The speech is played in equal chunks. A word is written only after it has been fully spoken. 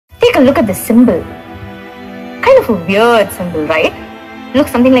Take a look at the symbol. Kind of a weird symbol, right?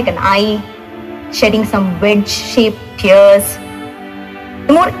 Looks something like an eye, shedding some wedge-shaped tears.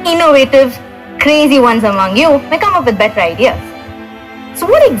 The more innovative, crazy ones among you may come up with better ideas. So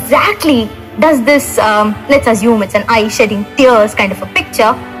what exactly does this, let's assume it's an eye shedding tears kind of a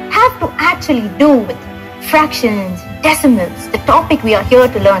picture, have to actually do with fractions, decimals, the topic we are here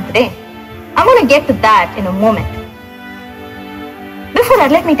to learn today? I'm going to get to that in a moment. Before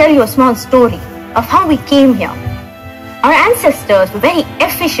that, let me tell you a small story of how we came here. Our ancestors were very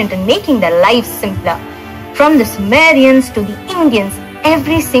efficient in making their lives simpler. From the Sumerians to the Indians,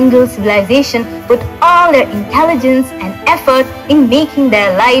 every single civilization put all their intelligence and effort in making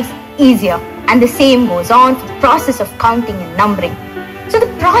their lives easier. And the same goes on for the process of counting and numbering. So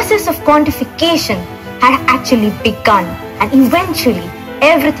the process of quantification had actually begun, and eventually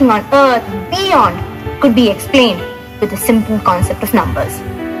everything on earth and beyond could be explained with the simple concept of numbers.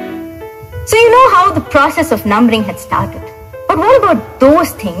 So you know how the process of numbering had started. But what about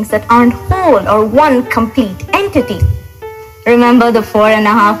those things that aren't whole or one complete entity? Remember the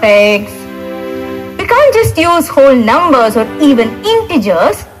 4.5 eggs? We can't just use whole numbers or even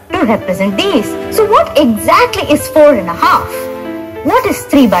integers to represent these. So what exactly is 4.5? What is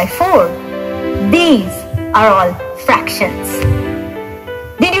 3/4? These are all fractions.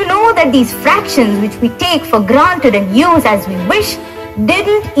 Did you know that these fractions, which we take for granted and use as we wish,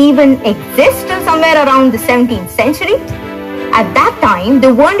 didn't even exist till somewhere around the 17th century? At that time,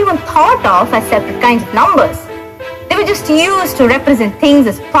 they weren't even thought of as separate kinds of numbers. They were just used to represent things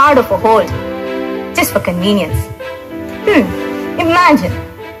as part of a whole, just for convenience. Imagine,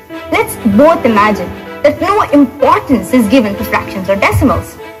 let's both imagine that no importance is given to fractions or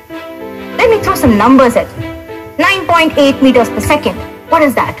decimals. Let me throw some numbers at you. 9.8 meters per second. What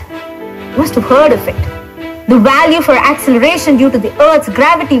is that? You must have heard of it. The value for acceleration due to the Earth's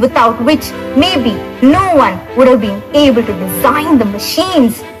gravity, without which maybe no one would have been able to design the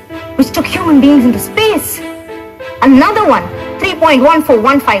machines which took human beings into space. Another one,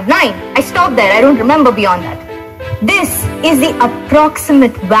 3.14159. I stopped there, I don't remember beyond that. This is the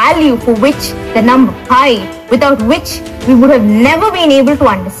approximate value for which the number pi, without which we would have never been able to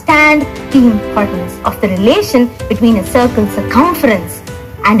understand the importance of the relation between a circle's circumference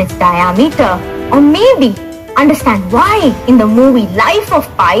and its diameter, or maybe understand why in the movie Life of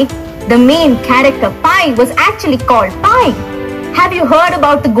Pi, the main character Pi was actually called Pi. Have you heard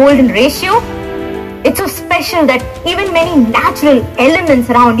about the golden ratio? It's so special that even many natural elements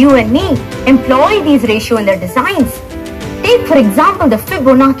around you and me employ these ratios in their designs. Take for example the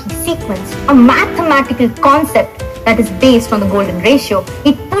Fibonacci sequence, a mathematical concept that is based on the golden ratio.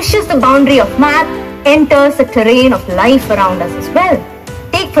 It pushes the boundary of math, enters the terrain of life around us as well.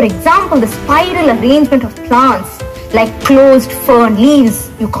 Take for example the spiral arrangement of plants, like closed fern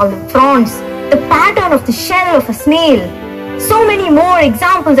leaves, you call them fronds, the pattern of the shell of a snail. So many more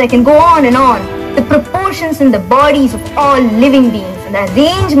examples, I can go on and on. The proportions in the bodies of all living beings and the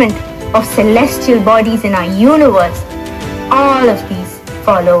arrangement of celestial bodies in our universe. All of these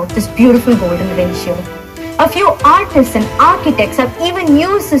follow this beautiful golden ratio. A few artists and architects have even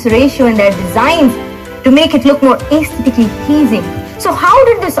used this ratio in their designs to make it look more aesthetically pleasing. So how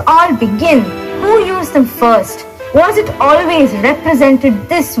did this all begin? Who used them first? Was it always represented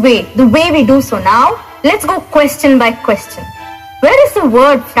this way, the way we do so now? Let's go question by question. Where does the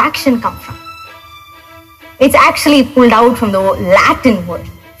word fraction come from? It's actually pulled out from the Latin word,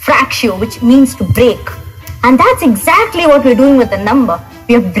 fractio, which means to break. And that's exactly what we're doing with the number.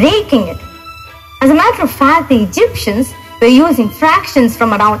 We are breaking it. As a matter of fact, the Egyptians were using fractions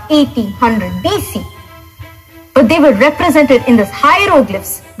from around 1800 BC. But they were represented in these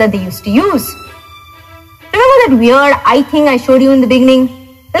hieroglyphs that they used to use. Remember that weird eye thing I showed you in the beginning?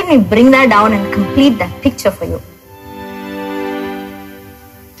 Let me bring that down and complete that picture for you.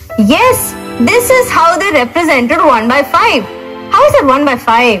 Yes, this is how they represented 1/5. How is that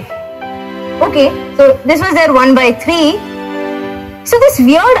 1/5? Okay, so this was their 1/3. So this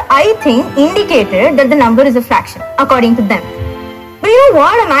weird eye thing indicated that the number is a fraction, according to them. But you know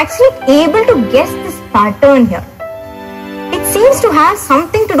what? I'm actually able to guess this pattern here. It seems to have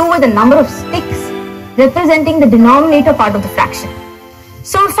something to do with the number of sticks representing the denominator part of the fraction.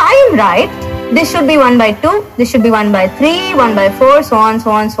 So if I am right, this should be 1/2, this should be 1/3, 1/4, so on,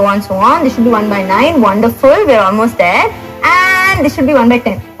 so on, so on, so on. This should be 1/9. Wonderful, we're almost there. And this should be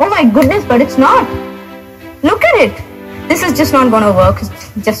 1/10. Oh my goodness, but it's not. Look at it. This is just not going to work.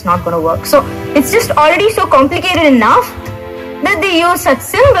 It's just not going to work. So it's just already so complicated enough that they use such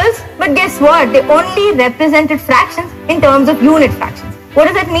symbols. But guess what? They only represented fractions in terms of unit fractions. What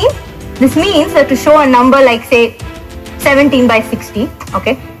does that mean? This means that to show a number like say 17/60,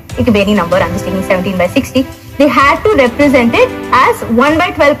 okay, it could be any number, I'm just taking 17 by 60, they had to represent it as 1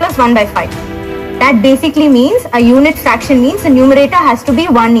 by 12 plus 1 by 5. That basically means a unit fraction means the numerator has to be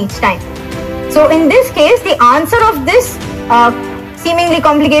 1 each time. So in this case, the answer of this seemingly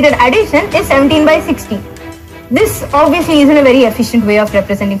complicated addition is 17 by 60. This obviously isn't a very efficient way of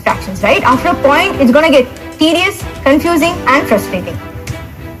representing fractions, right? After a point, it's going to get tedious, confusing, and frustrating.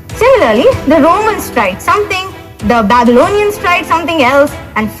 Similarly, the Romans tried something, the Babylonians tried something else,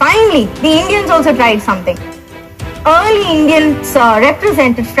 and finally, the Indians also tried something. Early Indians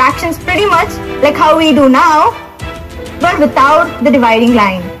represented fractions pretty much like how we do now, but without the dividing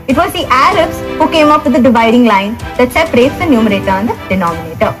line. It was the Arabs who came up with the dividing line that separates the numerator and the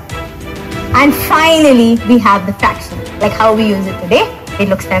denominator. And finally, we have the fraction, like how we use it today. It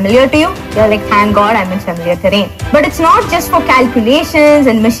looks familiar to you. You're like, thank God I'm in familiar terrain. But it's not just for calculations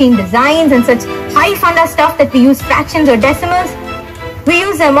and machine designs and such high funda stuff that we use fractions or decimals. We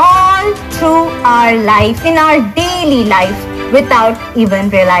use them all through our life, in our daily life, without even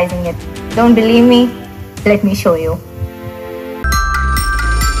realizing it. Don't believe me? Let me show you.